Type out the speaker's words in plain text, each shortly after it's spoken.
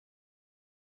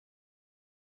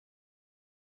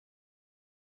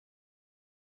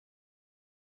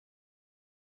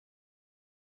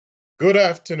Good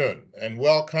afternoon and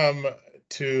welcome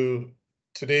to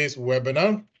today's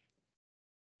webinar.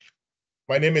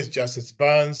 My name is Justice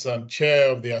Barnes. I'm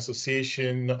chair of the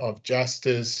Association of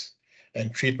Justice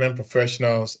and Treatment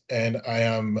Professionals, and I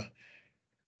am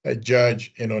a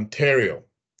judge in Ontario.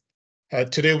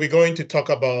 Today we're going to talk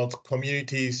about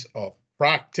communities of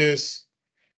practice,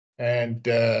 and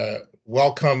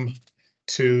welcome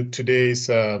to today's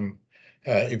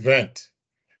event.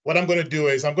 What I'm going to do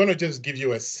is I'm going to just give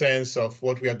you a sense of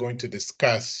what we are going to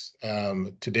discuss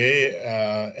today,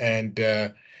 and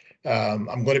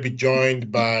I'm going to be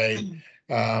joined by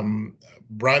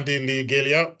Brandy Lee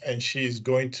Galia, and she's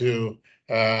going to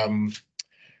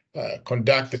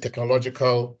conduct the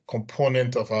technological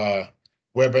component of our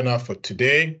webinar for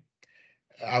today.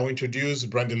 I'll introduce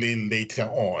Brandy Lee later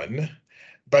on,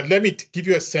 but let me give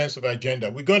you a sense of the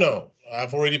agenda.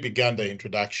 I've already begun the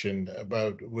introduction,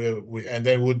 and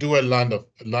then we'll do a land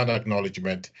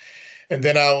acknowledgement, and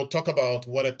then I'll talk about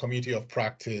what a community of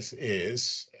practice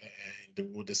is,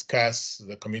 and we'll discuss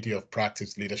the community of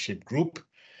practice leadership group,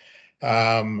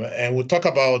 and we'll talk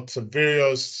about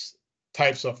various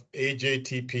types of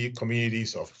AJTP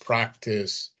communities of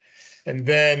practice, and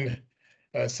then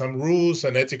some rules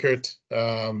and etiquette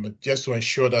just to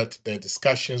ensure that the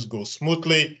discussions go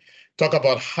smoothly. Talk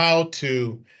about how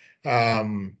to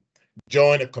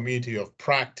join a community of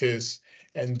practice,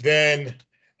 and then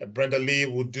Brenda Lee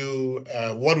will do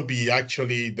what will be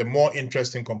actually the more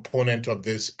interesting component of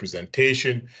this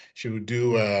presentation. She will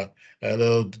do a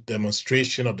little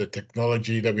demonstration of the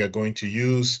technology that we are going to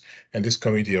use in this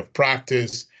community of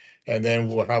practice, and then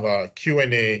we'll have a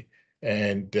Q&A,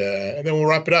 and then we'll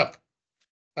wrap it up.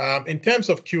 In terms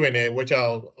of Q&A, what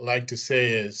I'll like to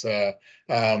say is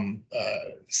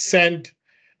send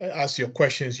us your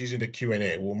questions using the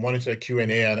Q&A. We'll monitor the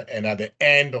Q&A, and at the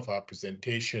end of our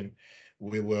presentation,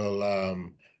 we will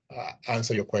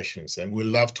answer your questions, and we'd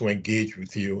love to engage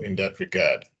with you in that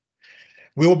regard.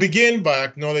 We will begin by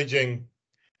acknowledging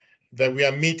that we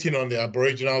are meeting on the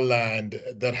Aboriginal land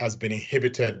that has been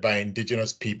inhabited by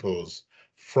Indigenous peoples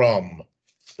from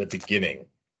the beginning.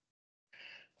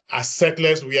 As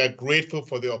settlers, we are grateful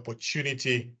for the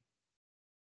opportunity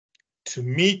to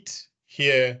meet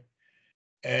here,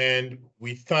 and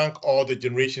we thank all the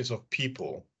generations of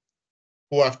people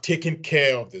who have taken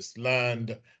care of this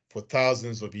land for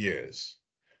thousands of years.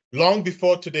 Long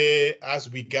before today,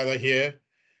 as we gather here,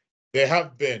 there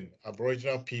have been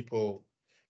Aboriginal people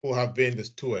who have been the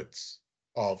stewards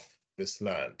of this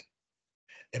land.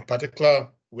 In particular,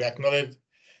 we acknowledge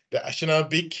the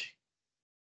Anishinaabe,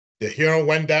 the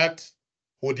Huron-Wendat,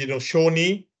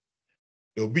 Haudenosaunee,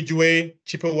 the Ojibwe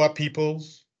Chippewa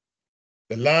peoples,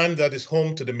 the land that is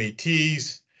home to the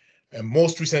Métis, and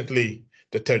most recently,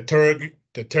 the territory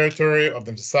of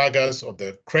the Mississaugas of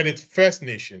the Credit First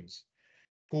Nations,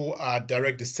 who are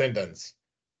direct descendants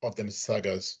of the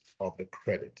Mississaugas of the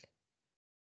Credit.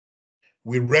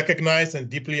 We recognize and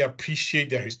deeply appreciate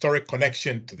their historic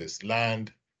connection to this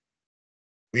land.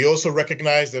 We also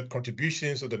recognize the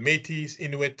contributions of the Métis,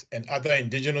 Inuit, and other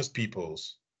indigenous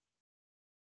peoples.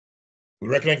 We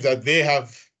recognize that they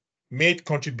have made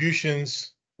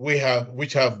contributions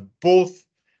which have both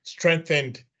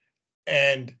strengthened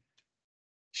and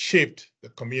shaped the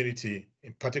community,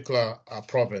 in particular our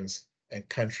province and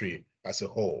country as a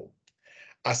whole.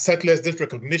 As settlers, this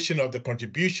recognition of the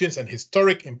contributions and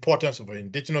historic importance of our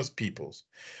Indigenous peoples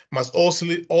must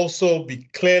also be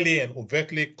clearly and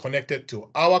overtly connected to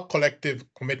our collective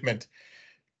commitment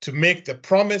to make the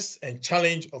promise and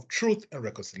challenge of truth and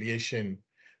reconciliation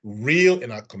real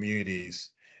in our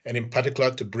communities, and in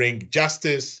particular to bring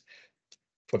justice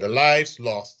for the lives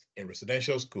lost in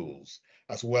residential schools,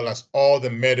 as well as all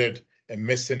the murdered and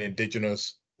missing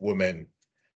Indigenous women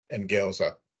and girls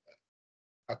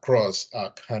across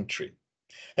our country.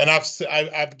 And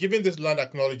I've given this land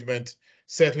acknowledgement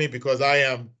certainly because I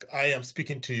am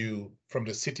speaking to you from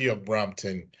the city of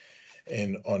Brampton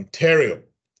in Ontario.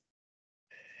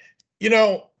 You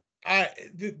know, I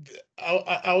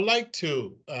would like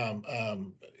to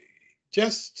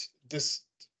just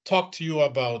talk to you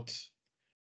about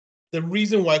the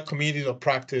reason why communities of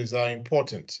practice are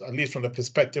important, at least from the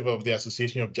perspective of the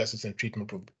Association of Justice and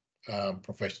Treatment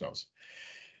Professionals.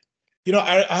 You know,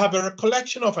 I have a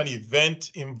recollection of an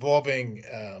event involving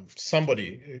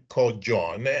somebody called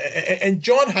John, and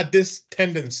John had this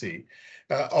tendency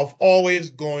of always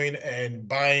going and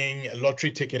buying a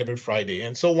lottery ticket every Friday.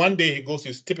 And so one day he goes to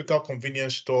his typical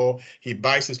convenience store, he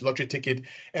buys his lottery ticket,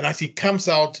 and as he comes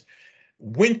out,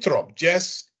 Winthrop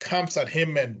just comes at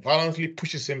him and violently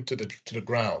pushes him to the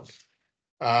ground,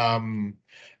 and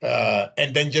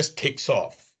then just takes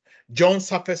off. John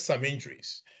suffers some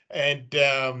injuries, And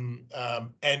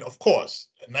of course,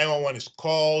 911 is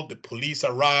called, the police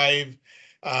arrive.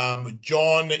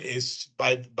 John is,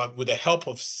 but with the help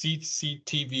of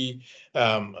CCTV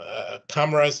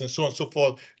cameras and so on and so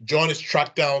forth, John is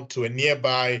tracked down to a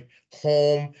nearby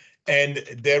home, and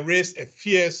there is a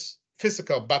fierce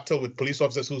physical battle with police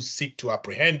officers who seek to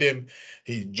apprehend him.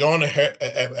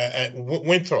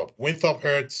 Winthrop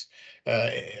hurts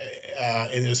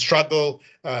in the struggle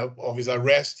of his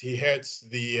arrest. He hurts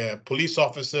the police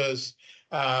officers,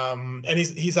 and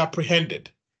he's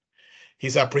apprehended.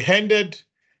 He's apprehended,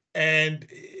 and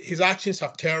his actions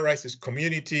have terrorized his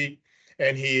community,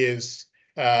 and he is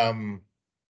taken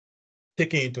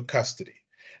into custody.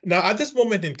 Now, at this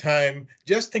moment in time,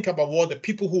 just think about what the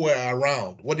people who were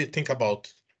around, what they think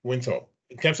about Winthrop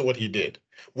in terms of what he did,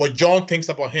 what John thinks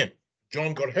about him.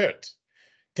 John got hurt.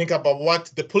 Think about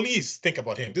what the police think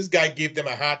about him. This guy gave them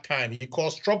a hard time. He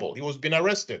caused trouble. He was being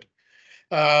arrested.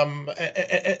 As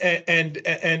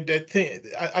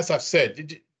I've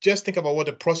said, just think about what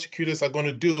the prosecutors are going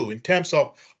to do in terms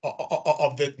of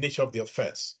the nature of the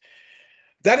offense.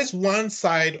 That is one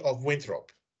side of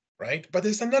Winthrop, right? But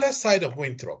there's another side of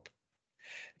Winthrop.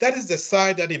 That is the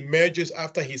side that emerges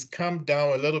after he's calmed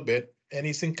down a little bit and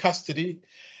he's in custody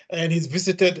and he's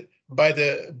visited by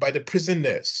the prison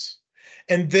nurse.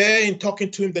 And there, in talking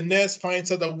to him, the nurse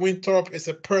finds out that Winthrop is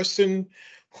a person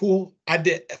who,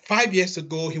 5 years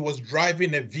ago, he was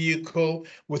driving a vehicle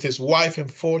with his wife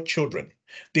and 4 children.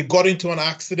 They got into an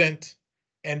accident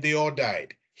and they all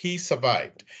died. He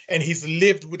survived, and he's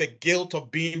lived with the guilt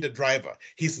of being the driver.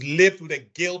 He's lived with the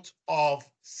guilt of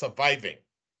surviving.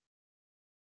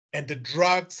 And the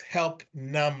drugs help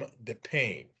numb the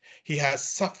pain. He has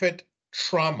suffered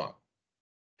trauma.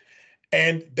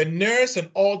 And the nurse and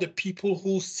all the people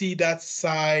who see that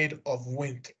side of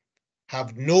Winthrop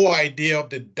have no idea of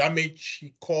the damage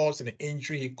he caused and the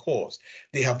injury he caused.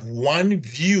 They have one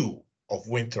view of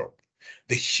Winthrop,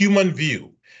 the human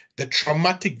view, the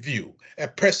traumatic view, a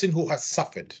person who has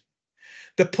suffered.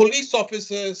 The police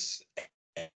officers,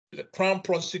 the Crown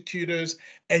prosecutors,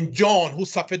 and John, who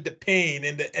suffered the pain,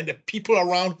 and the people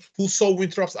around who saw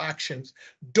Winthrop's actions,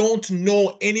 don't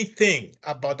know anything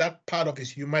about that part of his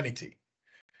humanity.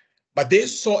 But they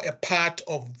saw a part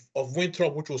of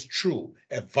Winthrop which was true,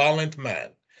 a violent man.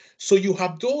 So you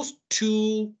have those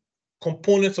two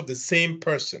components of the same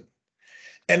person.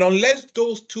 And unless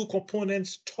those two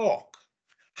components talk,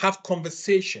 have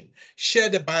conversation, share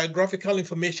the biographical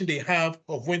information they have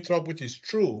of Winthrop, which is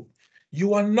true,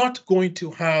 you are not going to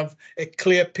have a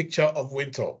clear picture of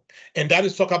Winthrop. And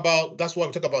that's why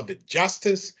we talk about the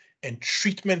justice and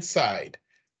treatment side,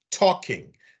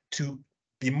 talking to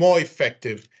be more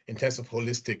effective in terms of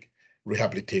holistic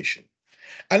rehabilitation.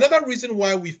 Another reason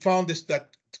why we found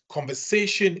that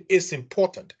conversation is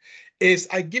important is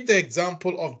I give the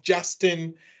example of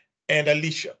Justin and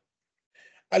Alicia.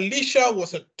 Alicia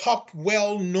was a top,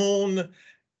 well-known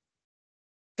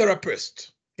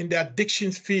therapist in the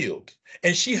addictions field,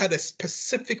 and she had a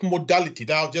specific modality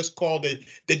that I'll just call the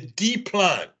D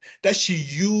plan that she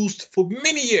used for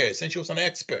many years, and she was an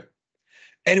expert,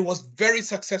 and it was very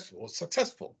successful.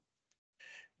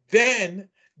 Then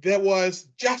there was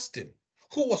Justin,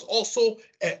 who was also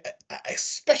a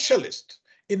specialist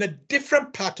in a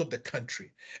different part of the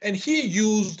country. And he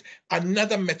used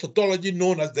another methodology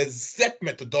known as the ZEP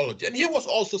methodology, and he was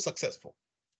also successful.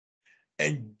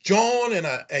 And John and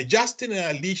Justin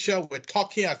and Alicia were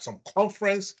talking at some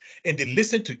conference, and they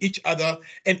listened to each other,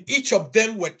 and each of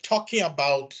them were talking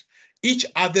about each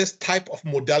other's type of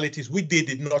modalities which they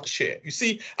did not share. You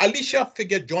see, Alicia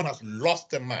figured John has lost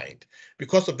their mind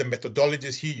because of the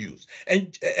methodologies he used.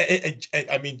 And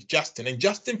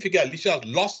Justin figured Alicia has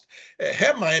lost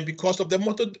her mind because of the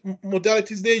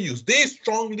modalities they used. They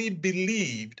strongly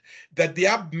believed that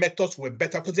their methods were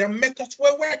better because their methods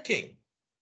were working.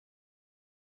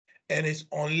 And it's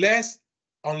unless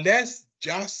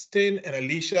Justin and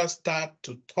Alicia start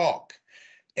to talk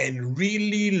and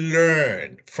really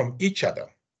learn from each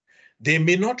other, they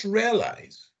may not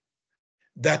realize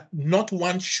that not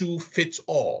one shoe fits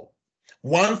all.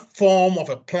 One form of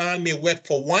a plan may work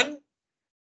for one,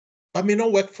 but may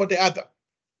not work for the other.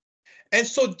 And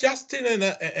so Justin and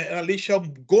Alicia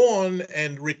go on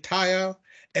and retire,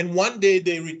 and one day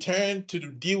they return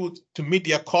to meet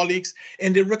their colleagues,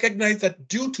 and they recognize that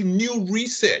due to new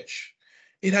research,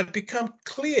 it had become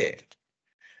clear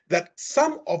that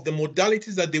some of the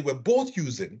modalities that they were both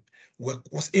using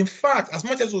was in fact, as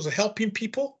much as it was helping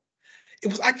people, it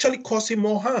was actually causing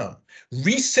more harm.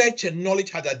 Research and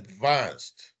knowledge had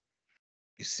advanced.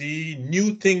 You see,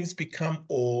 new things become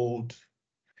old,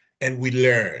 and we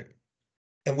learn.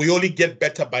 And we only get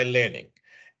better by learning.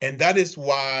 And that is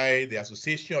why the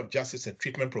Association of Justice and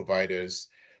Treatment Providers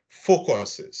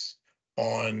focuses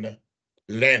on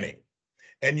learning.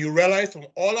 And you realize from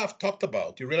all I've talked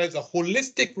about, you realize that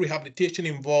holistic rehabilitation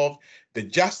involves the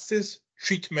justice,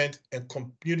 treatment, and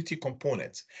community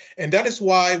components. And that is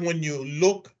why when you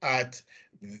look at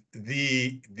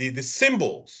the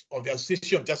symbols of the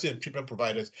Association of Justice and Treatment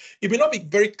Providers, it may not be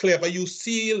very clear, but you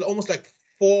see almost like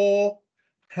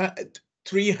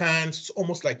three hands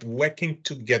almost like working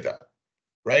together,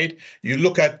 right? You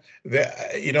look at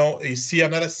you see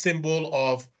another symbol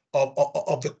of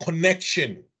the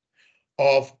connection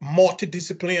of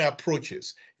multidisciplinary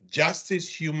approaches, justice,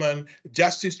 human,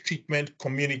 justice, treatment,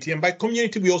 community. And by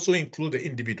community, we also include the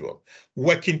individual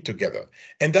working together.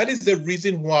 And that is the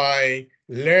reason why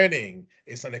learning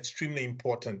is an extremely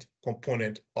important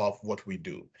component of what we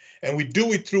do. And we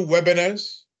do it through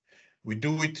webinars, we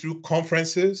do it through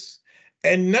conferences,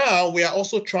 and now we are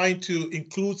also trying to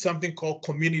include something called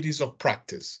communities of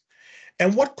practice.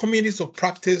 And what communities of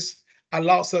practice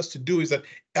allows us to do is that it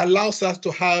allows us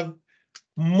to have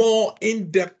more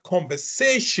in-depth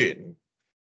conversation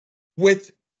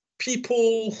with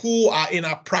people who are in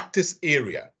our practice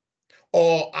area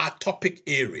or our topic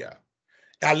area.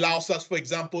 It allows us, for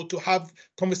example, to have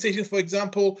conversations, for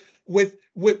example,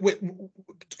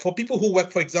 for people who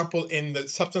work, for example, in the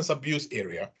substance abuse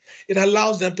area. It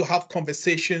allows them to have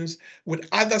conversations with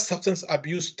other substance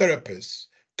abuse therapists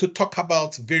to talk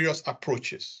about various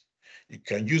approaches. You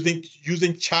can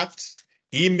using chats,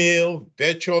 email,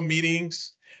 virtual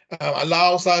meetings,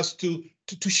 allows us to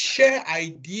share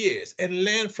ideas and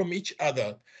learn from each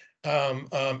other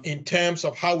in terms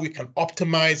of how we can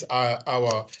optimize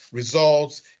our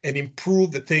results and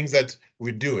improve the things that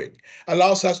we're doing.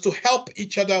 Allows us to help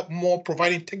each other more,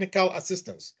 providing technical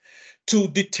assistance to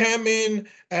determine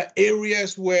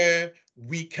areas where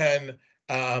we can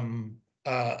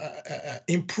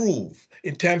improve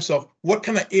in terms of what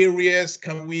kind of areas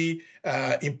can we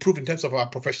improve in terms of our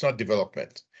professional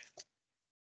development.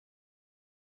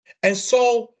 And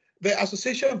so the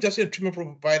Association of Justice and Treatment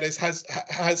Providers has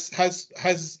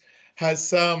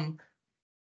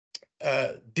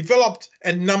developed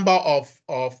a number of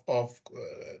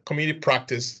community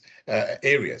practice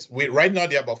areas. Right now,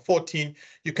 there are about 14.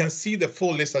 You can see the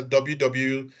full list at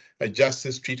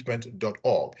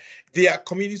www.justicetreatment.org. There are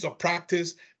communities of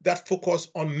practice that focus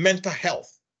on mental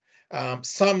health,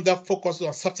 some that focus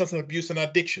on substance abuse and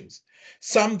addictions,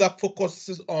 some that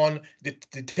focuses on the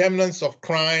determinants of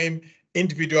crime,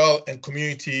 individual and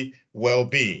community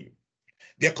well-being.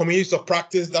 There are communities of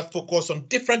practice that focus on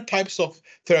different types of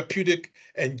therapeutic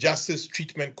and justice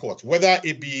treatment courts, whether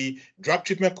it be drug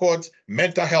treatment courts,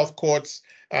 mental health courts,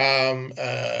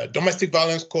 domestic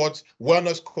violence courts,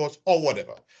 wellness courts, or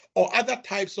whatever, or other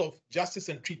types of justice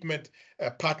and treatment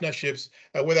partnerships,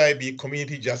 whether it be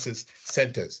community justice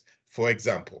centers, for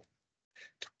example.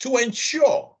 To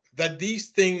ensure that these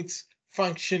things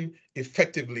function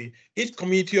effectively, each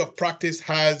community of practice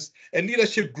has a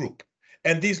leadership group.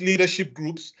 And these leadership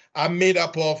groups are made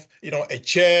up of, a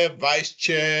chair, vice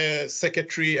chair,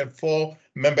 secretary, and 4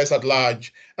 members at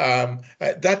large.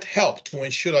 That help to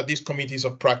ensure that these communities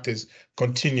of practice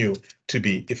continue to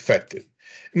be effective.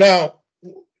 Now,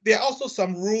 there are also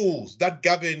some rules that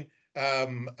govern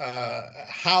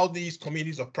how these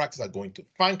communities of practice are going to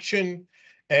function,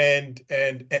 and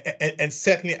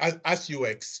certainly as you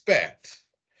expect,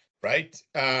 right?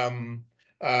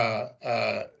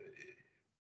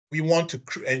 We want to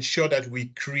ensure that we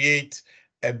create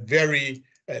a very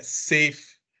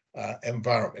safe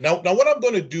environment. Now, what I'm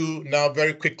going to do now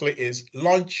very quickly is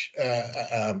launch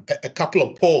a couple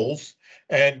of polls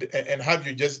and have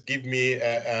you just give me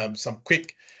some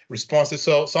quick responses.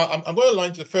 So I'm going to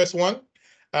launch the first one.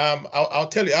 I'll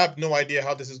tell you, I have no idea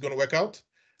how this is going to work out.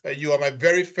 You are my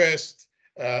very first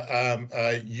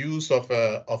use of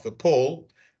a poll.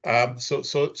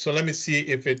 So let me see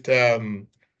if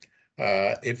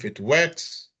it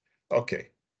works. Okay,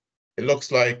 it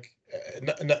looks like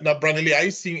now, Brandley, are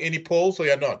you seeing any polls or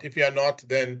you're not? If you're not,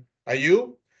 then are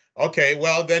you? Okay,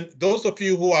 well then those of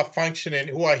you who are functioning,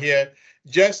 who are here,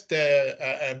 just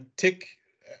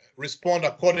respond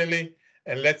accordingly,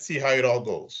 and let's see how it all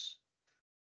goes.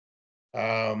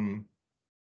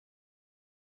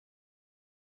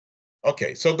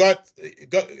 Okay, so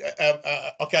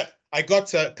okay, I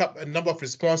got a number of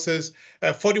responses.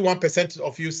 41%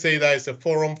 of you say that it's a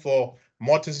forum for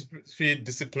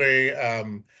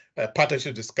multidisciplinary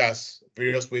partnership to discuss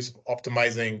various ways of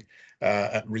optimizing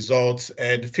results,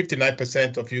 and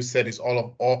 59% of you said it's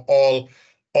all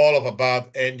of above,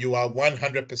 and you are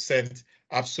 100%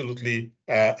 absolutely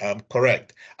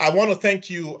correct. I want to thank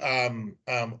you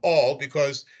all,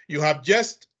 because you have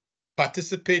just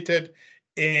participated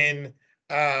in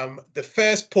the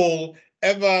first poll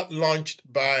ever launched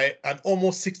by an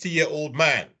almost 60-year-old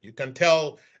man. You can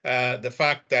tell the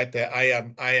fact that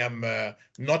I am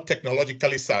not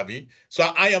technologically savvy,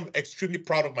 so I am extremely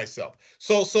proud of myself.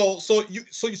 So you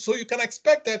can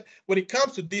expect that when it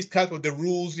comes to these type of the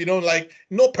rules, like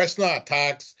no personal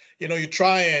attacks. You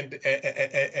try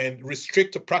and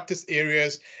restrict to practice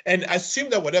areas, and assume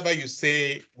that whatever you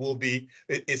say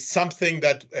is something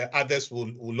that others will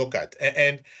look at.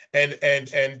 And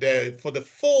for the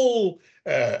full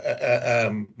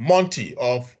Monty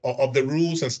of the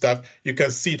rules and stuff, you can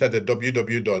see it at the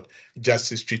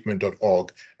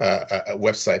www.justicetreatment.org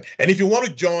website. And if you want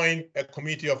to join a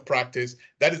community of practice,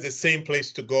 that is the same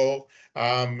place to go.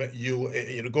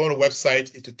 You go on the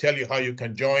website to tell you how you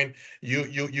can join.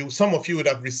 Some of you would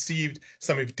have received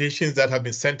some invitations that have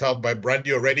been sent out by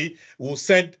Brandy already. We'll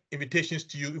send invitations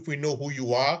to you if we know who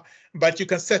you are, but you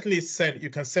can certainly send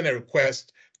a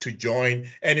request to join.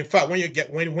 And in fact, when you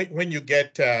get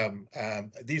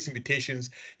these invitations,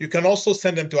 you can also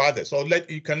send them to others, or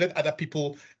you can let other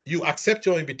people. You accept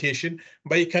your invitation,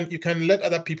 but you can let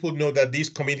other people know that these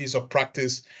communities of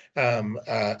practice,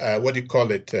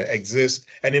 exist,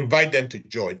 and invite them to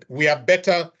join. We are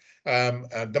better.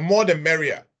 The more the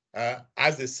merrier,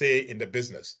 as they say in the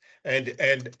business.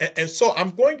 And so I'm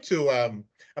going to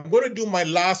do my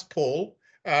last poll.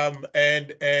 And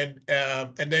then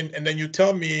you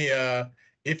tell me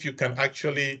if you can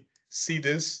actually see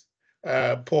this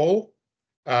poll.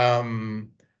 I'll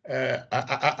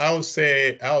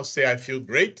say I feel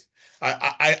great.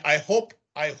 I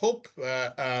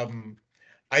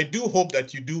do hope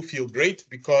that you do feel great,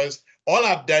 because all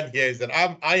I've done here is that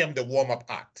I am the warm-up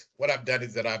act. What I've done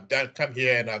is that I've come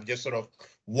here and I've just sort of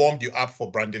warmed you up for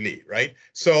Brandy Lee, right?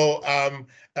 So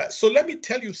so let me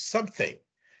tell you something,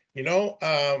 about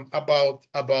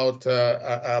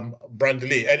Brandy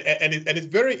Lee, and it's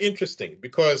very interesting,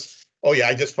 because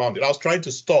I just found it. I was trying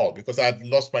to stall because I had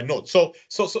lost my notes. So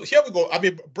here we go. I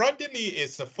mean, Brandy Lee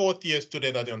is a fourth-year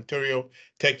student at the Ontario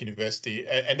Tech University,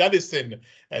 and that is in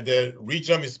the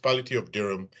regional municipality of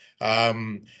Durham.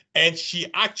 And she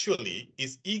actually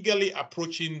is eagerly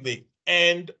approaching the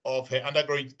end of her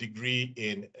undergraduate degree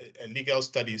in legal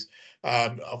studies.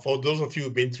 For those of you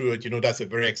who've been through it, that's a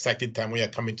very exciting time when you're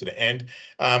coming to the end.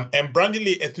 And Brandy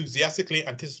Lee enthusiastically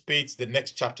anticipates the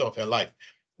next chapter of her life,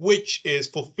 which is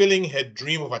fulfilling her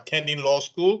dream of attending law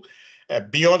school.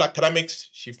 Beyond academics,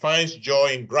 she finds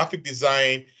joy in graphic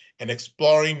design and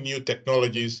exploring new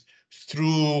technologies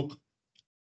through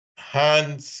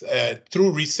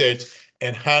research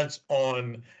and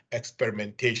hands-on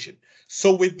experimentation.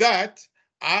 So with that,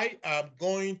 I am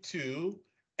going to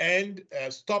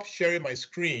stop sharing my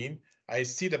screen. I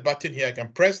see the button here. I can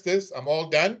press this. I'm all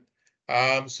done.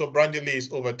 So Brandy Lee,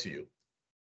 is over to you.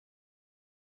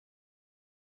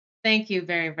 Thank you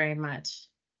very, very much.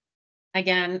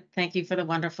 Again, thank you for the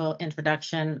wonderful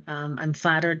introduction. I'm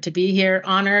flattered to be here,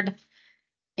 honored.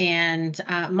 And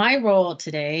my role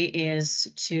today is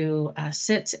to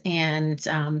sit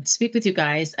and speak with you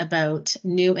guys about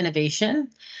new innovation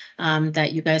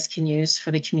that you guys can use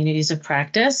for the communities of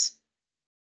practice.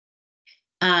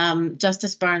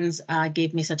 Justice Barnes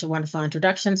gave me such a wonderful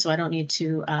introduction, so I don't need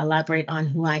to elaborate on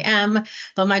who I am.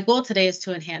 But my goal today is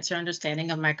to enhance your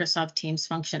understanding of Microsoft Teams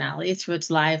functionality through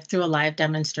a live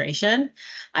demonstration.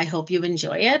 I hope you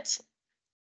enjoy it.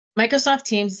 Microsoft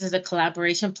Teams is a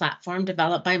collaboration platform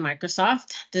developed by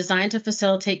Microsoft, designed to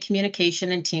facilitate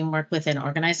communication and teamwork within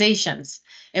organizations.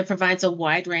 It provides a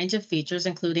wide range of features,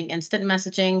 including instant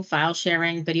messaging, file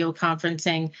sharing, video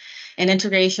conferencing, and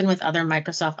integration with other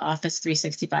Microsoft Office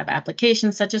 365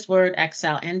 applications such as Word,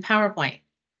 Excel, and PowerPoint.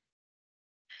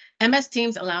 MS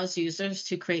Teams allows users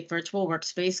to create virtual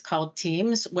workspace called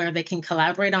Teams, where they can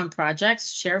collaborate on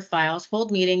projects, share files, hold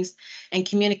meetings, and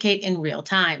communicate in real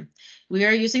time. We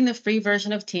are using the free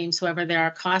version of Teams. However, there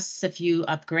are costs if you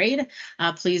upgrade.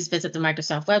 Please visit the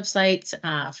Microsoft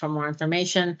website for more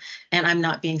information. And I'm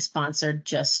not being sponsored,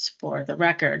 just for the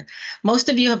record. Most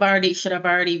of you should have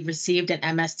already received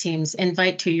an MS Teams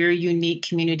invite to your unique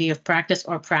community of practice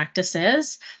or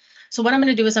practices. So what I'm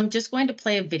going to do is I'm just going to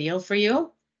play a video for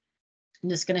you. I'm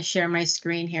just going to share my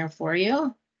screen here for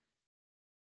you.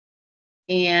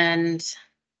 And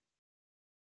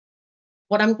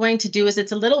what I'm going to do is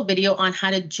it's a little video on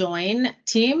how to join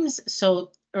Teams.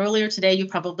 So earlier today, you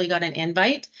probably got an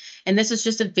invite, and this is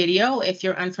just a video if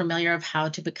you're unfamiliar of how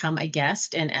to become a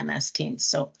guest in MS Teams.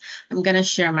 So I'm going to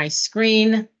share my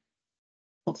screen.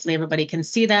 Hopefully everybody can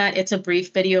see that. It's a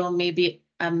brief video, maybe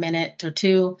a minute or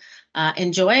two.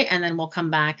 Enjoy, and then we'll come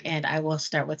back and I will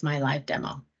start with my live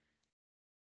demo.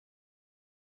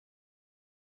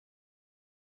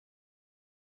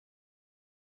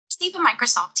 Receive a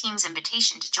Microsoft Teams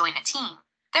invitation to join a team.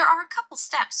 There are a couple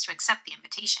steps to accept the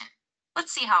invitation.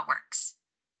 Let's see how it works.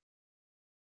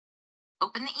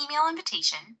 Open the email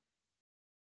invitation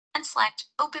and select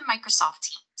Open Microsoft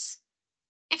Teams.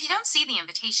 If you don't see the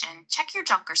invitation, check your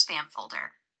junk or spam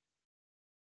folder.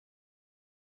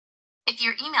 If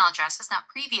your email address has not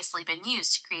previously been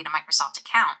used to create a Microsoft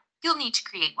account, you'll need to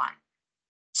create one.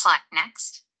 Select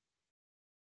Next,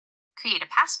 create a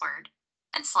password,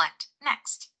 and select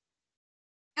Next.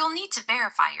 You'll need to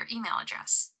verify your email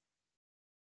address.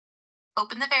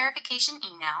 Open the verification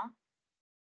email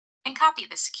and copy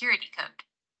the security code.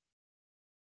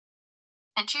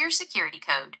 Enter your security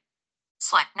code,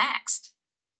 select Next.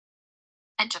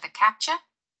 Enter the CAPTCHA,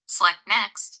 select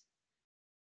Next,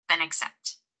 then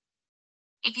Accept.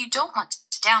 If you don't want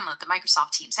to download the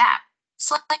Microsoft Teams app,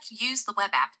 select Use the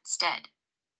web app instead.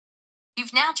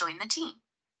 You've now joined the team.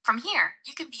 From here,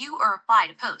 you can view or reply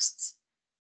to posts,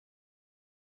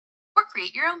 or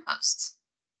create your own posts,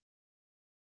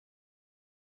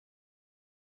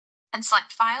 and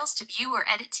select files to view or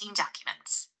edit team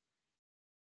documents.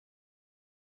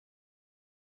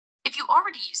 If you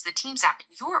already use the Teams app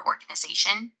in your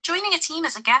organization, joining a team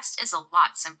as a guest is a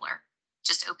lot simpler.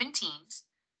 Just open Teams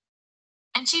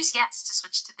and choose Yes to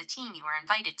switch to the team you are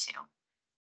invited to.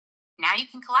 Now you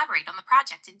can collaborate on the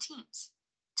project in Teams.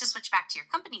 To switch back to your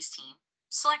company's team,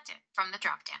 select it from the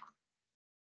dropdown.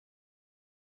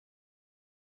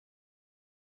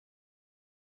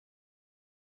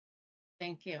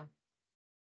 Thank you.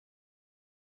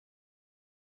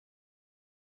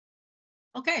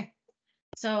 Okay,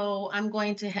 so I'm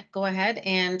going to go ahead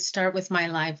and start with my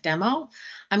live demo.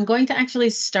 I'm going to actually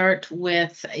start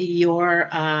with your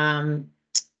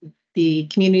the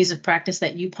communities of practice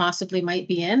that you possibly might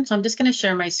be in. So I'm just going to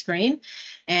share my screen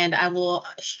and I will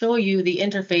show you the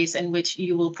interface in which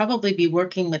you will probably be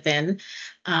working within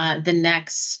the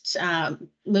next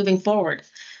moving forward.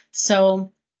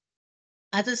 So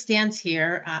as it stands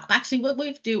here, actually what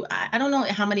we do, I don't know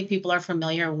how many people are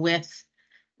familiar with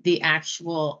the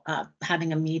actual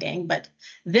having a meeting, but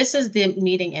this is the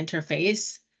meeting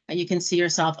interface. You can see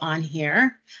yourself on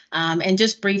here. And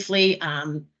just briefly,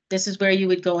 this is where you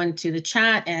would go into the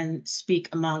chat and speak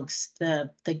amongst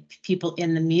the people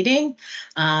in the meeting.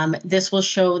 This will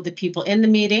show the people in the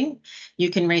meeting. You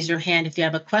can raise your hand if you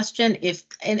have a question.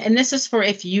 And this is for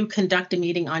if you conduct a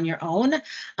meeting on your own.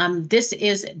 This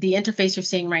is the interface you're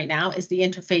seeing right now is the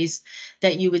interface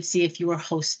that you would see if you were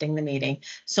hosting the meeting.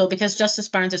 So because Justice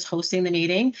Barnes is hosting the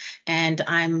meeting and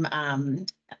I'm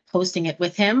hosting it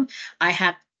with him, I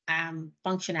have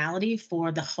functionality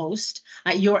for the host.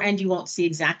 At your end, you won't see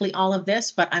exactly all of this,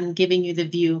 but I'm giving you the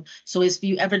view. So if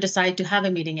you ever decide to have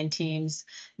a meeting in Teams,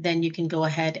 then you can go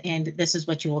ahead and this is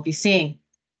what you will be seeing.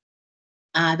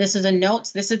 This is a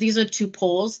note. These are two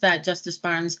polls that Justice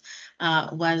Barnes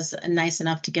was nice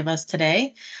enough to give us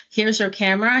today. Here's your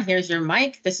camera. Here's your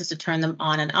mic. This is to turn them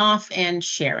on and off and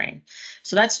sharing.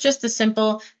 So that's just the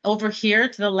simple. Over here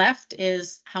to the left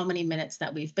is how many minutes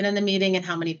that we've been in the meeting and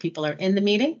how many people are in the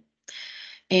meeting.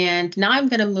 And now I'm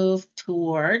going to move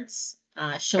towards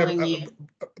showing you.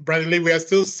 Bradley, we are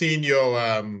still seeing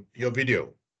your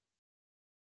video.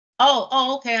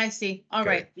 Oh, okay, I see. All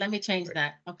right, let me change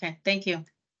that. Okay, thank you.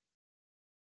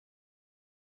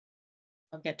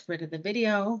 I'll get rid of the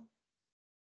video.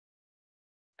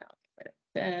 I'll get rid of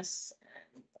this,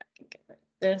 and I can get rid of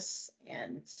this,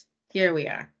 and here we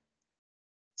are.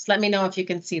 So let me know if you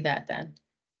can see that then.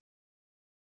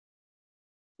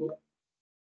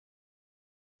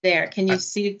 There, can you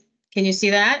see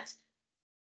that?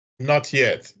 Not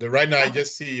yet. Right now, I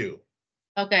just see you.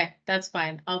 Okay, that's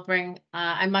fine. I'll bring,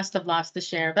 I must have lost the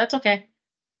share. That's okay.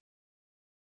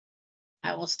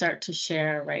 I will start to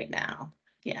share right now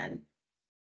again.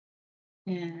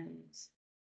 And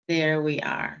there we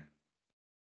are.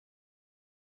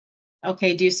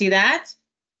 Okay, do you see that?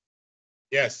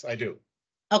 Yes, I do.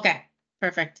 Okay,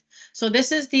 perfect. So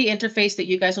this is the interface that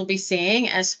you guys will be seeing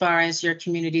as far as your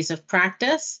communities of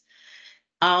practice.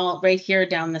 Right here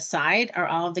down the side are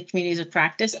all of the communities of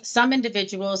practice. Some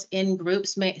individuals in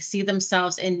groups may see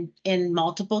themselves in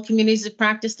multiple communities of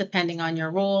practice, depending on your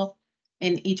role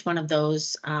in each one of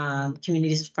those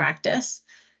communities of practice.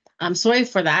 I'm sorry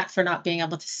for that, for not being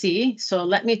able to see. So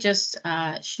let me just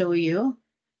show you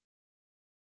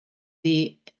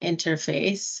the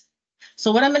interface.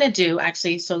 So what I'm going to do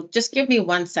actually, so just give me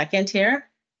 1 second here.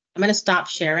 I'm going to stop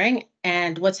sharing.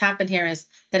 And what's happened here is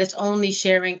that it's only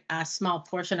sharing a small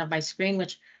portion of my screen,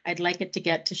 which I'd like it to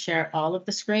get to share all of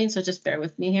the screen. So just bear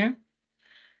with me here.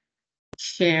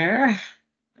 Share.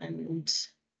 And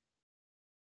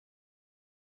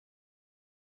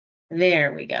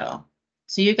there we go.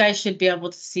 So you guys should be able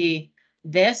to see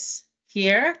this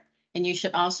here. And you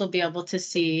should also be able to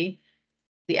see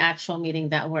the actual meeting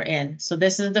that we're in. So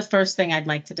this is the first thing I'd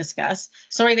like to discuss.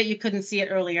 Sorry that you couldn't see it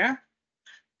earlier.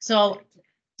 So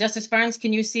Justice Barnes,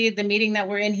 can you see the meeting that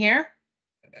we're in here?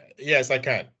 Yes, I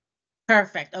can.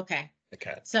 Perfect. Okay. I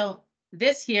can. So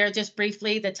this here, just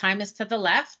briefly, the time is to the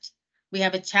left. We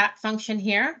have a chat function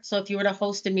here. So if you were to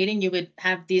host a meeting, you would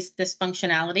have this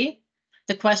functionality.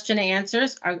 The question and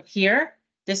answers are here.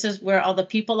 This is where all the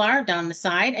people are down the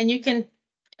side, and you can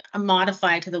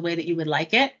modify to the way that you would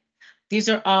like it. These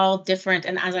are all different.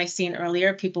 And as I seen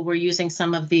earlier, people were using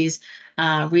some of these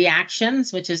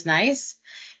reactions, which is nice.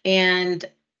 And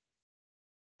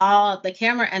all the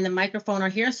camera and the microphone are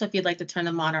here. So if you'd like to turn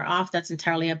them on or off, that's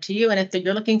entirely up to you. And if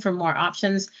you're looking for more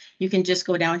options, you can just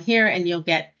go down here and you'll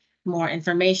get more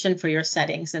information for your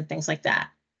settings and things like that.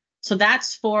 So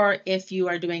that's for if you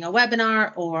are doing a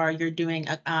webinar or you're doing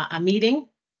a meeting.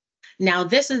 Now,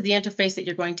 this is the interface that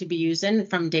you're going to be using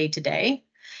from day to day.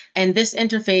 And this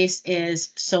interface is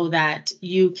so that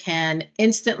you can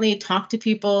instantly talk to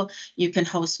people, you can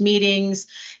host meetings.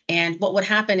 And what would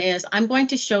happen is I'm going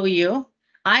to show you,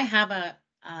 I have a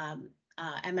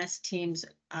MS Teams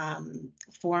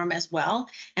forum as well,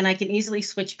 and I can easily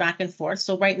switch back and forth.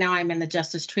 So right now I'm in the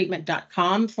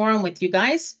justicetreatment.com forum with you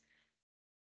guys,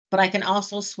 but I can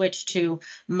also switch to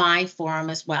my forum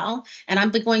as well. And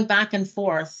I'm going back and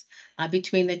forth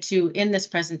between the two in this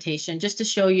presentation, just to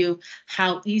show you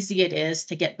how easy it is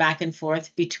to get back and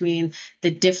forth between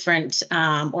the different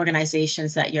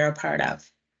organizations that you're a part of.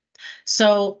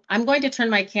 So I'm going to turn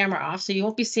my camera off, so you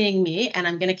won't be seeing me, and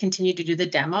I'm going to continue to do the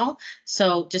demo.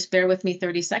 So just bear with me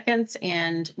 30 seconds,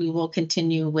 and we will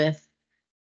continue with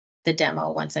the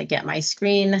demo once I get my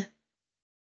screen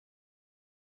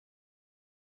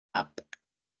up.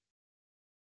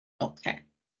 Okay.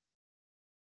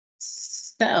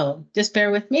 So just bear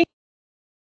with me.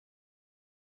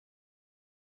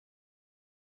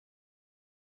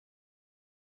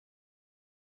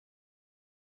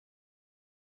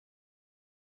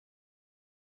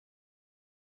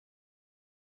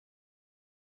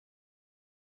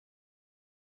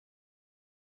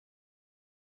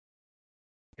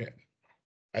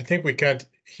 I think we can't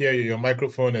hear you. Your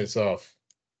microphone is off.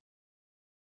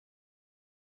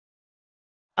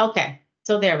 Okay,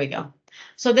 so there we go.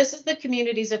 So this is the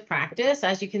communities of practice.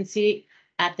 As you can see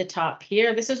at the top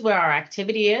here, this is where our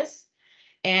activity is.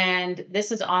 And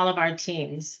this is all of our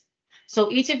teams.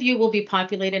 So each of you will be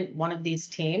populated one of these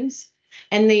teams.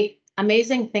 And the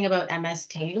amazing thing about MS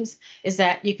Teams is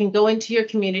that you can go into your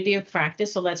community of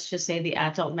practice. So let's just say the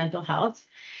adult mental health.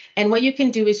 And what you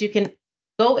can do is you can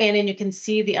go in and you can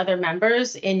see the other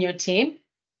members in your team.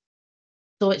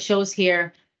 So it shows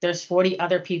here there's 40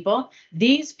 other people.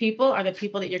 These people are the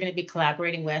people that you're going to be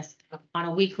collaborating with on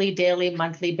a weekly, daily,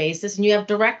 monthly basis, and you have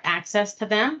direct access to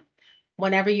them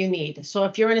whenever you need. So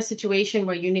if you're in a situation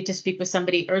where you need to speak with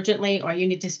somebody urgently, or you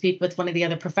need to speak with one of the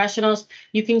other professionals,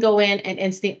 you can go in and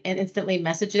instantly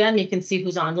message them. You can see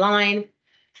who's online.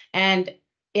 And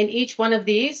in each one of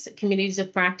these communities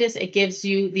of practice, it gives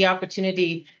you the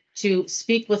opportunity to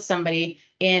speak with somebody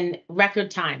in record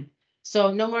time.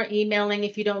 So no more emailing.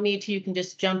 If you don't need to, you can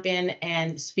just jump in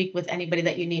and speak with anybody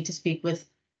that you need to speak with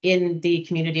in the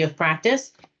community of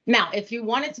practice. Now, if you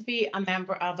wanted to be a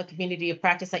member of a community of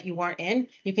practice that you weren't in,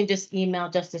 you can just email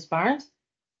Justice Barnes,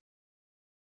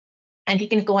 and he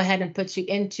can go ahead and put you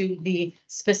into the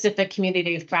specific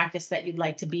community of practice that you'd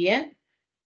like to be in.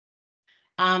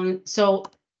 So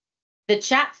the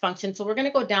chat function, so we're going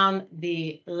to go down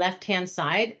the left-hand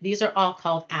side. These are all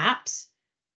called apps.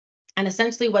 And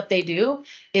essentially what they do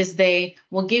is they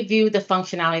will give you the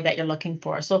functionality that you're looking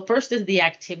for. So first is the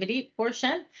activity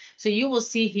portion. So you will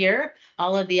see here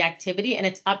all of the activity, and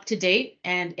it's up to date.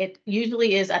 And it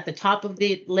usually is at the top of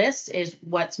the list is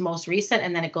what's most recent,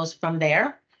 and then it goes from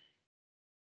there.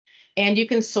 And you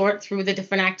can sort through the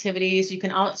different activities. You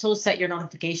can also set your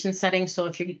notification settings. So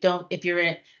if you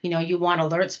want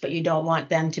alerts, but you don't want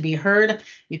them to be heard,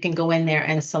 you can go in there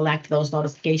and select those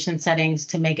notification settings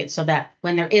to make it so that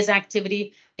when there is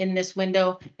activity in this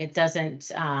window, it doesn't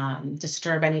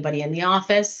disturb anybody in the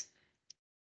office.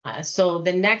 So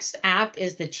the next app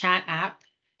is the chat app.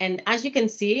 And as you can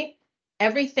see,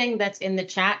 everything that's in the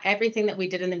chat, everything that we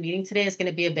did in the meeting today is going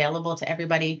to be available to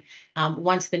everybody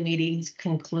once the meeting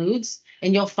concludes.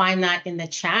 And you'll find that in the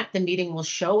chat. The meeting will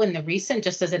show in the recent,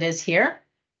 just as it is here.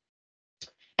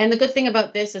 And the good thing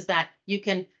about this is that you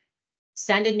can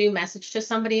send a new message to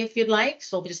somebody if you'd like.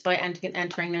 So just by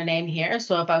entering their name here.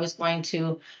 So if I was going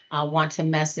to want to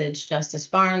message Justice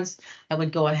Barnes, I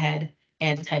would go ahead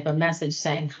and type a message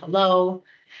saying hello.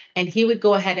 And he would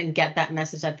go ahead and get that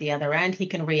message at the other end. He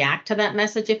can react to that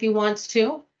message if he wants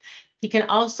to. He can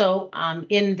also,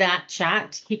 in that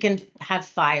chat, he can have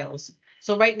files.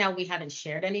 So right now we haven't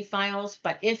shared any files,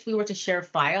 but if we were to share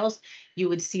files, you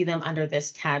would see them under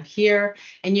this tab here.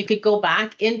 And you could go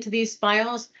back into these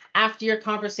files after your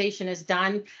conversation is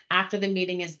done, after the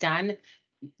meeting is done.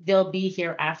 They'll be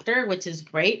here after, which is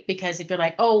great, because if you're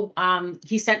like, oh,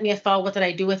 he sent me a file, what did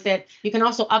I do with it? You can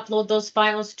also upload those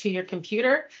files to your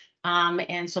computer.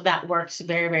 And so that works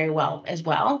very, very well as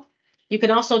well. You can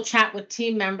also chat with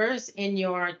team members in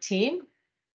your team.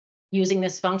 Using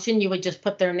this function, you would just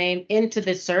put their name into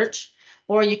the search,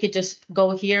 or you could just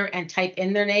go here and type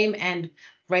in their name and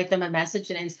write them a message,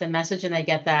 an instant message, and they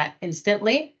get that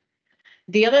instantly.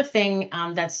 The other thing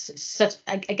that's such,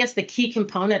 I guess the key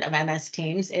component of MS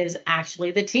Teams is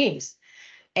actually the teams.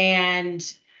 And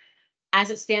as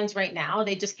it stands right now,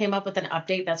 they just came up with an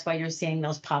update. That's why you're seeing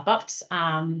those pop-ups.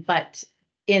 But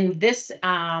in this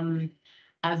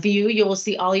view, you will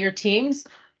see all your teams.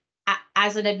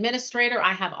 As an administrator,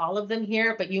 I have all of them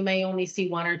here, but you may only see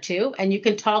one or two, and you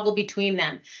can toggle between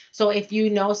them. So if you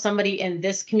know somebody in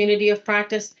this community of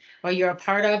practice or you're a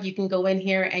part of, you can go in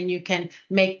here and you can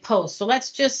make posts. So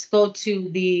let's just go to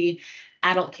the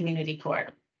adult community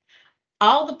court.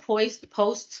 All the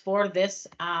posts for this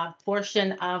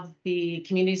portion of the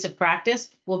communities of practice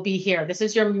will be here. This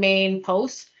is your main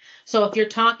post. So if you're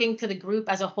talking to the group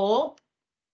as a whole,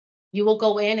 you will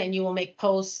go in and you will make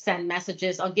posts, send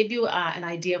messages. I'll give you an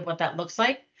idea of what that looks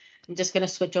like. I'm just going to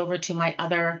switch over to my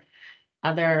other.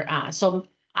 So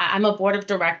I'm a board of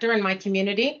director in my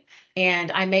community, and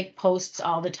I make posts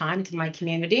all the time to my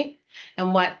community.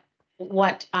 And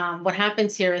what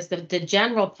happens here is that the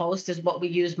general post is what we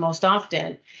use most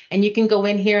often. And you can go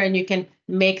in here and you can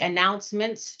make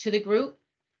announcements to the group.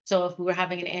 So if we were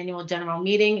having an annual general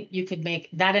meeting, you could make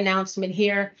that announcement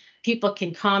here. People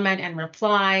can comment and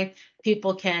reply.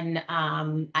 People can,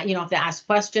 if they ask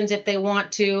questions if they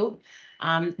want to.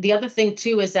 The other thing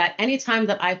too is that anytime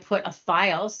that I put a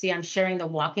file, see, I'm sharing the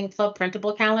Walking Club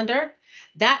printable calendar,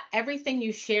 that everything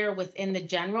you share within the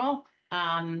general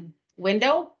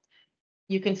window,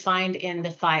 you can find in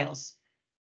the files.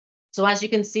 So as you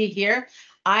can see here,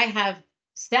 I have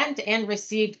sent and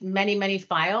received many, many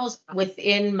files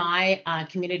within my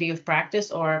community of practice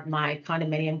or my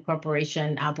condominium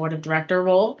corporation board of director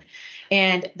role.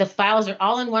 And the files are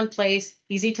all in one place,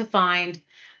 easy to find.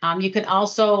 You can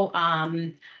also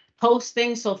post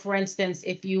things. So for instance,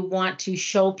 if you want to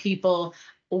show people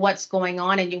what's going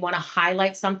on and you want to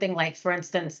highlight something like, for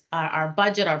instance, our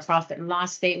budget, our profit and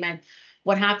loss statement,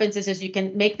 what happens is you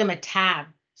can make them a tab.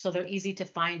 So they're easy to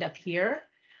find up here.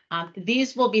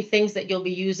 These will be things that you'll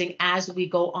be using as we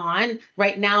go on.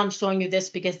 Right now, I'm showing you this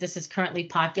because this is currently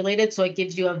populated. So it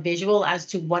gives you a visual as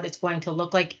to what it's going to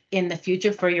look like in the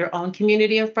future for your own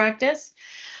community of practice.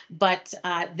 But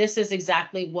this is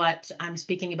exactly what I'm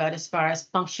speaking about as far as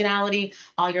functionality.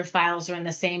 All your files are in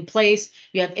the same place.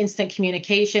 You have instant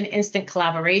communication, instant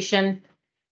collaboration.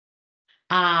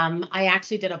 I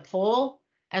actually did a poll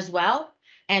as well.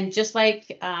 And just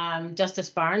like Justice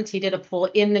Barnes, he did a poll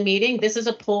in the meeting. This is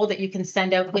a poll that you can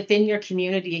send out within your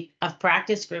community of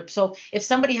practice group. So if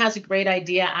somebody has a great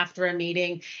idea after a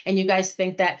meeting and you guys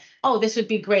think that, oh, this would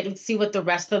be great, let's see what the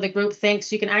rest of the group thinks,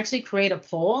 you can actually create a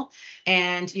poll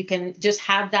and you can just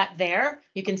have that there.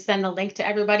 You can send the link to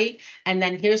everybody and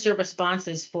then here's your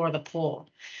responses for the poll.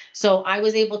 So I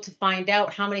was able to find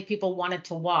out how many people wanted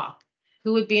to walk.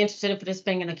 Who would be interested in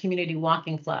participating in a community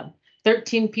walking club?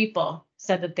 13 people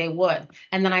said that they would.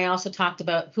 And then I also talked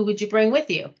about who would you bring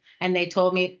with you? And they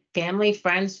told me family,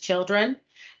 friends, children.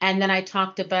 And then I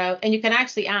talked about, and you can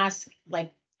actually ask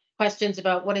like questions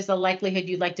about what is the likelihood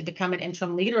you'd like to become an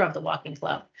interim leader of the walking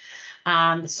club.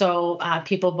 So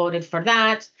people voted for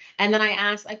that. And then I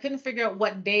asked, I couldn't figure out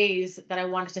what days that I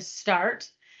wanted to start.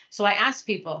 So I asked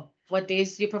people, what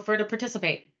days do you prefer to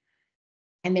participate?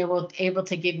 And they were able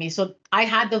to give me. So I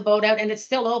had the vote out and it's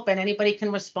still open. Anybody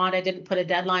can respond. I didn't put a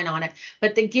deadline on it,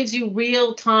 but that gives you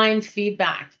real time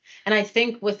feedback. And I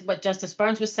think with what Justice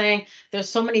Barnes was saying, there's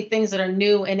so many things that are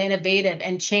new and innovative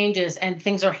and changes and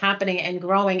things are happening and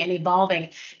growing and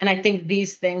evolving. And I think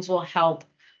these things will help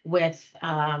with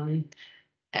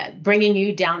bringing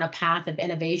you down a path of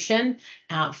innovation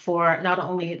for not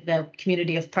only the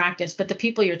community of practice, but the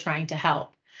people you're trying to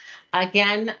help.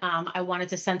 Again, I wanted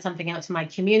to send something out to my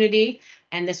community,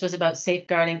 and this was about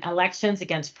safeguarding elections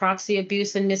against proxy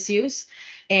abuse and misuse.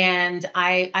 And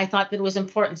I thought that it was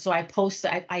important, so I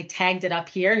tagged it up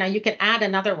here. Now you can add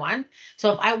another one.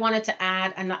 So if I wanted to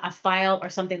add a file or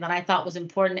something that I thought was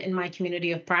important in my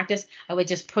community of practice, I would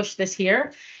just push this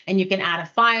here, and you can add a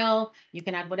file. You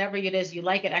can add whatever it is you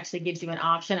like. It actually gives you an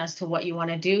option as to what you want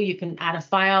to do. You can add a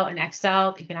file, an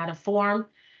Excel. You can add a form.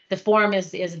 The form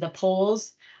is the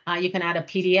polls. You can add a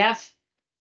PDF.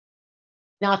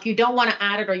 Now, if you don't want to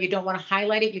add it or you don't want to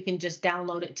highlight it, you can just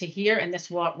download it to here, and this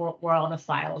is where all the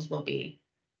files will be.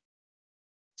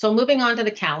 So moving on to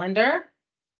the calendar.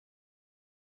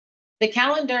 The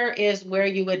calendar is where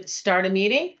you would start a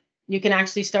meeting. You can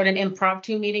actually start an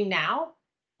impromptu meeting now,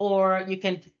 or you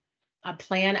can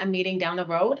plan a meeting down the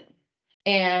road.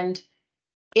 And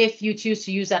if you choose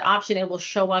to use that option, it will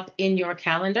show up in your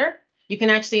calendar. You can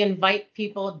actually invite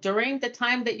people during the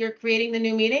time that you're creating the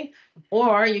new meeting,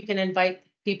 or you can invite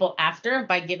people after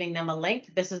by giving them a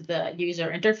link. This is the user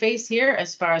interface here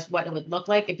as far as what it would look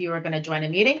like if you were going to join a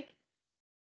meeting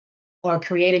or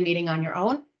create a meeting on your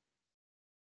own.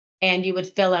 And you would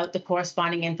fill out the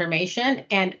corresponding information.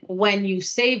 And when you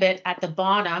save it at the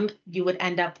bottom, you would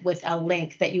end up with a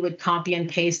link that you would copy and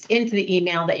paste into the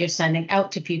email that you're sending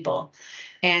out to people.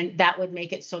 And that would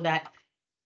make it so that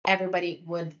everybody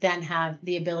would then have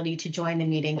the ability to join the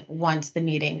meeting once the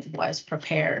meeting was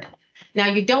prepared. Now,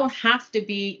 you don't have to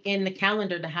be in the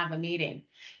calendar to have a meeting.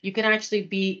 You can actually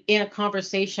be in a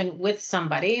conversation with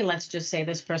somebody. Let's just say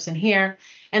this person here,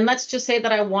 and let's just say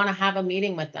that I want to have a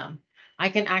meeting with them. I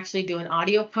can actually do an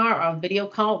audio call or a video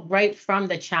call right from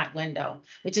the chat window,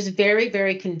 which is very,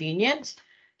 very convenient.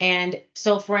 And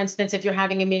so, for instance, if you're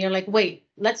having a meeting, you're like, wait,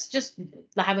 let's just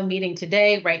have a meeting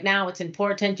today, right now, it's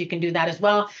important, you can do that as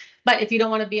well. But if you don't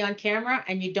want to be on camera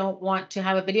and you don't want to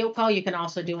have a video call, you can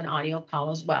also do an audio call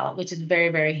as well, which is very,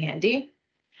 very handy.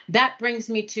 That brings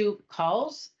me to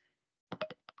calls.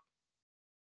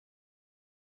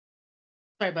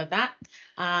 Sorry about that.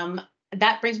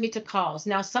 That brings me to calls.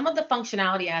 Now, some of the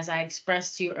functionality, as I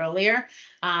expressed to you earlier,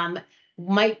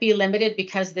 might be limited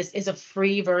because this is a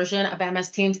free version of MS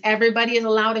Teams. Everybody is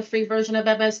allowed a free version of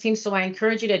MS Teams, so I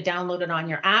encourage you to download it on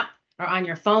your app or on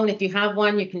your phone. If you have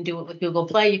one, you can do it with Google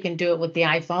Play. You can do it with the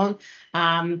iPhone.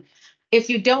 If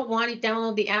you don't want to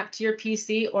download the app to your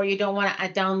PC or you don't want to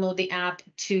download the app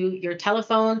to your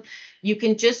telephone, you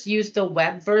can just use the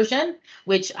web version,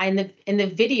 which in the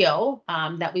video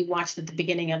that we watched at the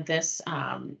beginning of this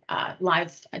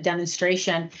live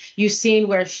demonstration, you've seen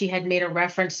where she had made a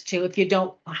reference to if you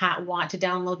don't want to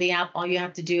download the app, all you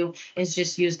have to do is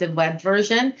just use the web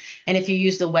version. And if you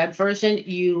use the web version,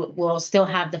 you will still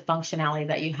have the functionality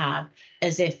that you have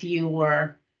as if you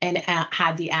were and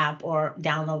had the app or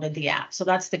downloaded the app. So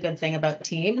that's the good thing about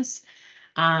Teams.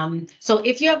 So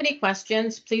if you have any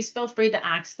questions, please feel free to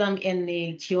ask them in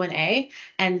the Q&A.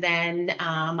 And then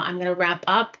I'm going to wrap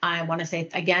up. I want to say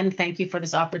again, thank you for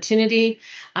this opportunity.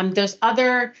 There's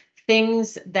other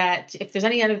things that if there's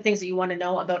any other things that you want to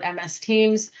know about MS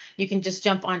Teams, you can just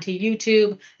jump onto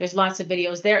YouTube. There's lots of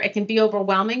videos there. It can be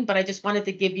overwhelming, but I just wanted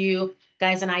to give you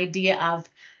guys an idea of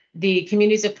the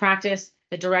communities of practice,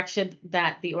 the direction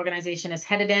that the organization is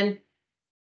headed in.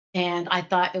 And I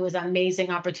thought it was an amazing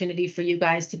opportunity for you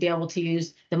guys to be able to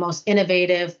use the most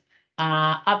innovative,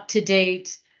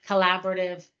 up-to-date,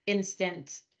 collaborative,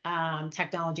 instant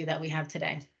technology that we have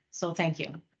today. So thank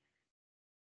you.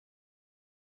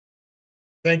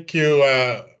 Thank you,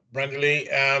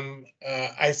 Brandley.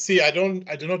 I see. I do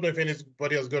not know if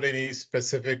anybody has got any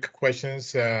specific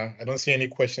questions. I don't see any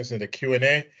questions in the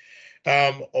Q&A.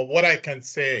 Or what I can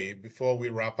say before we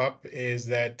wrap up is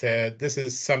that this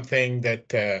is something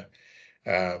that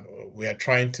we are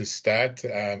trying to start.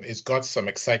 It's got some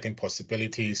exciting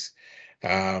possibilities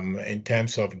in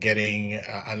terms of getting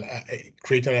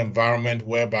creating an environment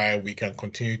whereby we can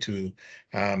continue to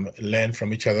learn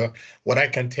from each other. What I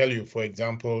can tell you, for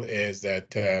example, is that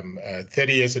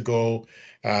 30 years ago,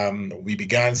 we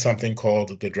began something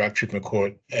called the Drug Treatment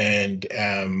Court, and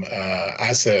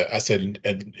as a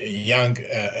young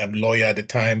lawyer at the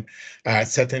time, I had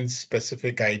certain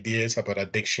specific ideas about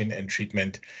addiction and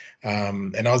treatment,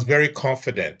 and I was very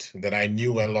confident that I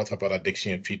knew a lot about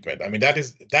addiction and treatment. I mean, that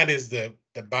is the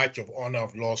badge of honor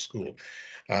of law school.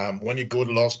 When you go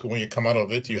to law school, when you come out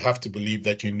of it, you have to believe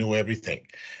that you know everything.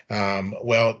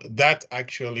 Well, that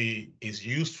actually is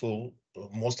useful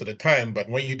most of the time, but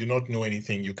when you do not know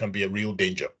anything, you can be a real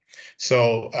danger.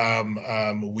 So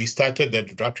we started the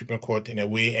drug treatment court in a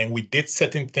way, and we did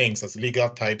certain things as legal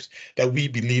types that we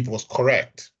believe was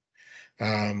correct.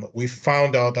 We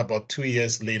found out about 2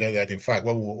 years later that, in fact,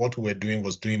 what we were doing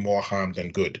was doing more harm than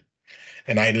good.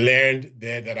 And I learned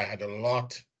there that I had a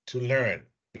lot to learn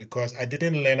because I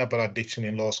didn't learn about addiction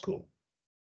in law school,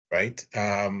 right?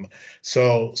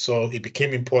 So it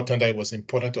became important that it was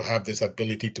important to have this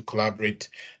ability to collaborate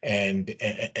and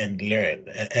learn.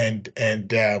 And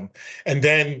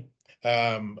then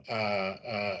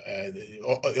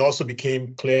it also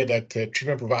became clear that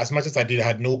treatment providers, as much as I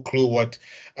had no clue what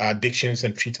addictions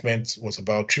and treatments was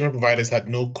about, treatment providers had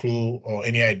no clue or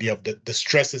any idea of the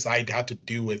stresses I had to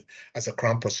deal with as a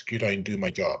Crown prosecutor in doing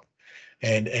my job.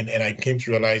 And I came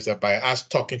to realize that by us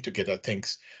talking together,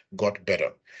 things got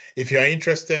better. If you are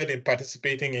interested in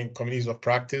participating in communities of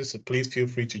practice, please feel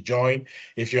free to join.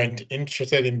 If you're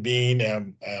interested in being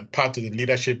part of the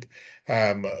leadership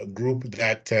group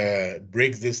that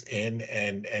breaks this in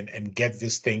and gets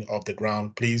this thing off the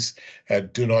ground, please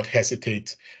do not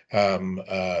hesitate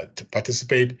to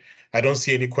participate. I don't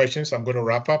see any questions. I'm going to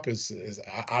wrap up. It's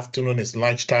afternoon, it's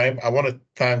lunchtime. I want to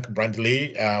thank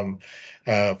Brandley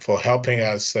for helping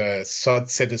us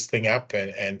set this thing up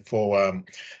and for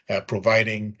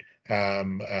providing a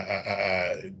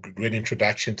great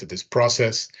introduction to this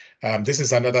process. This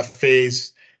is another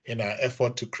phase in our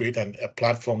effort to create a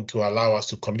platform to allow us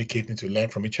to communicate and to learn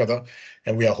from each other,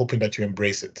 and we are hoping that you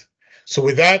embrace it. So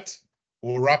with that,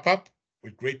 we'll wrap up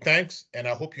with great thanks, and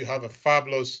I hope you have a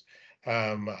fabulous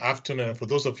afternoon. And for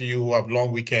those of you who have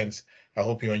long weekends, I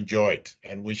hope you enjoy it,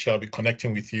 and we shall be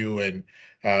connecting with you in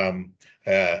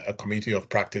a community of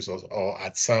practice or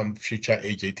at some future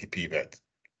AJTP event.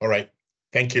 All right.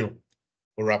 Thank you.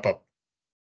 We'll wrap up.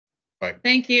 Bye.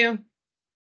 Thank you.